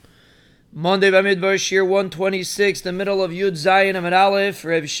Monday Bamidbar Shiur 126, the middle of Yud Zayin Amid Aleph,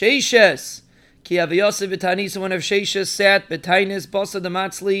 Rev Sheishes. Ki Aviyosef B'Tanisa, when Rev Sheishes sat B'Tainis Basa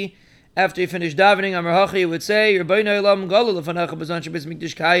Damatzli, after he finished davening, Amar Hachi, he would say, Yerbeinu Elam Galu Lefanecha B'Zan Shebis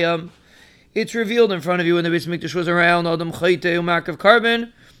Mikdash Kayam. It's revealed in front of you when the Bais Mikdash was around. Adam Chayte Umarkav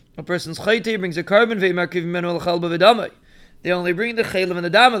Carbon. A person's Chayte brings a carbon. Ve'Markiv Menu L'Chal B'Vedamai. They only bring the Chaylev and the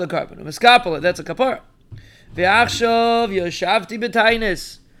Dam of the carbon. U'Miskapala, that's a kapara. Ve'Achshav Yoshavti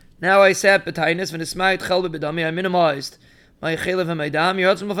B'Tainis. Now I sat B'Tainis v'Nismayit Chal B'Vedamai. I minimized my Chaylev and my Dam.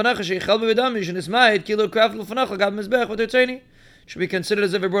 Yeratzim L'Fanecha Shei Chal B'Vedamai Sh'Nismayit Kilo Kraf L'Fanecha Gab Mizbech V'Tertzeni. Should be considered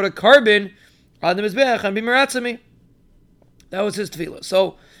as if I brought a carbon on the Mizbech and be meratzami. That was his tefillah.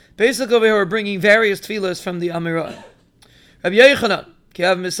 So basically over here we're bringing various tefillahs from the Amirah. Rabbi Yochanan, ki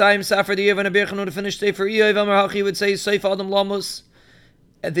have Messiah Safar the Yevan Abirchanu to finish Sefer Iyov Amar Hachi would say Seif Adam Lamus.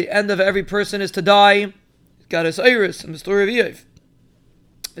 At the end of every person is to die. He's got his iris in the story of Iyov.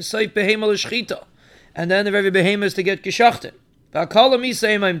 Seif Behema L'Shchita. And the end of every Behema is to get Geshachten. V'akala Misa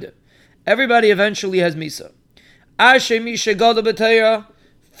Imaimde. Everybody eventually has Misa. Ashe Misha Gada B'Teira.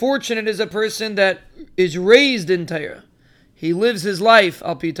 Fortunate is a person that is raised in Teira. He lives his life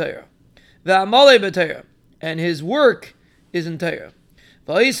al pi Teira. V'amalei b'Teira. And his work is in Teira.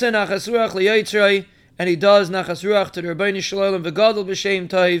 V'aisa nachas ruach liyayitzrei. And he does nachas ruach to the Rabbeinu Shalom. V'gadol b'shem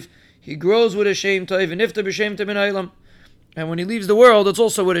taiv. He grows with a shem taiv. V'nifta b'shem taiv in Eilam. And when he leaves the world, it's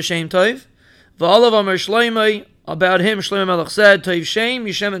also with a shem taiv. V'alav amar shleimai. About him, Shlomo Melech said, Taiv shem,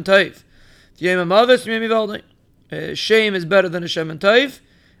 yishem and taiv. V'yem amavis, v'yem yivaldei. Shem is better than a Shem and Taiv,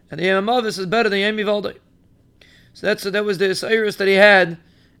 and the Yem Amavis is better than Yem Yivaldei. So that was the Cyrus that he had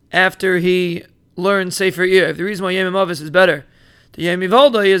after he learned Sefer Iyov. The reason why Yem Amavis is better than Yem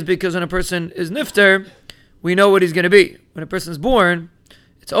Yivaldei is because when a person is nifter, we know what he's going to be. When a person is born,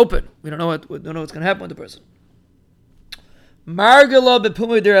 it's open. We don't know what's going to happen with the person. Margala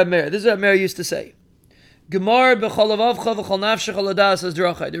b'pumay der Amer. This is what Amer used to say. Gemar b'cholavavcha v'chol nafshech aladas as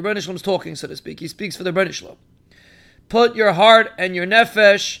drachai. The Rebbeinu Shalom is talking, so to speak. He speaks for the Rebbeinu Shalom. Put your heart and your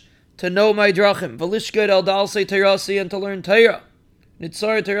nefesh to know my drachim. V'lishked al dalsei teirasi, and to learn Teira.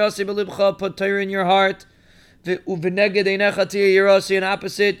 Nitzar teirasi b'libcha, put Teira in your heart. V'neged einecha tiyah yirasi, and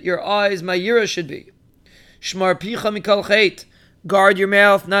opposite your eyes, my yira should be. Shmar picha mikal chet, guard your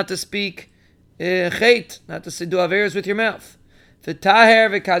mouth not to speak chet, not to do averes with your mouth. V'taher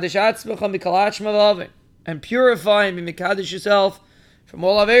v'kadesh atzmecha mikal achma v'avin, and purify and be mikadesh yourself from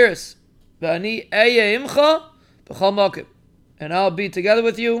all averes. V'ani eya imcha, and I'll be together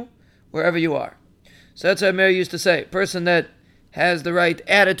with you wherever you are. So that's what Mary used to say. A person that has the right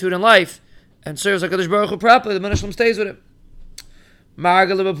attitude in life and serves HaKadosh Baruch Hu properly, the Menachem stays with him.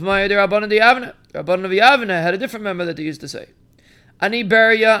 Rabbanan of Yavna had a different member that they used to say. Ani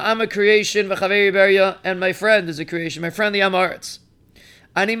Beria, I'm a creation, v'chaveri Beria, and my friend is a creation, my friend the Amaretz.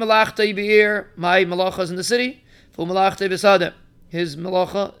 Ani Malachta Be'ir, my malacha is in the city, Fu Malachta B'sadeh, his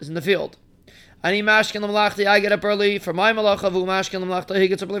malacha is in the field. Ani mashkin l'malachti, I get up early for my malacha. Vu mashkin l'malachti, he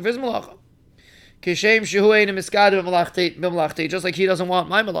gets up early for his malacha. Kishem shehu ein miskad b'malachti, just like he doesn't want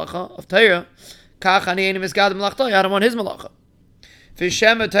my malacha of Teira. Kach ani ein miskad b'malachti, I don't want his malacha.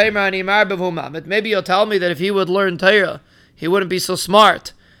 V'shem Teira ani mar b'vuma. But maybe you'll tell me that if he would learn Teira, he wouldn't be so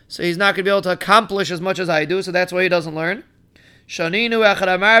smart. So he's not going to be able to accomplish as much as I do. So that's why he doesn't learn. Shaninu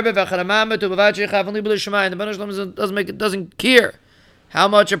echad amar b'echad amamet u'b'vad shechav and libel shemayim. The Rebbeinu doesn't care how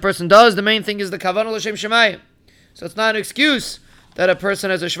much a person does. The main thing is the kavanah l'shem shemayim. So it's not an excuse that a person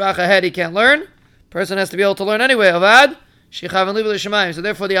has a shvach head he can't learn. A person has to be able to learn anyway. Avad shechav and libel shemayim. So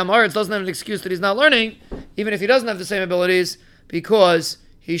therefore the Amaretz doesn't have an excuse that he's not learning, even if he doesn't have the same abilities, because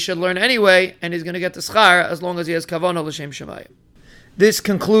he should learn anyway, and he's going to get the schar as long as he has kavanah l'shem shemayim. This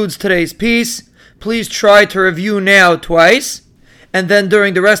concludes today's piece. Please try to review now twice, and then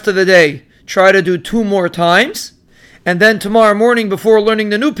during the rest of the day, try to do 2 more times. And then tomorrow morning, before learning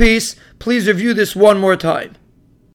the new piece, please review this 1 more time.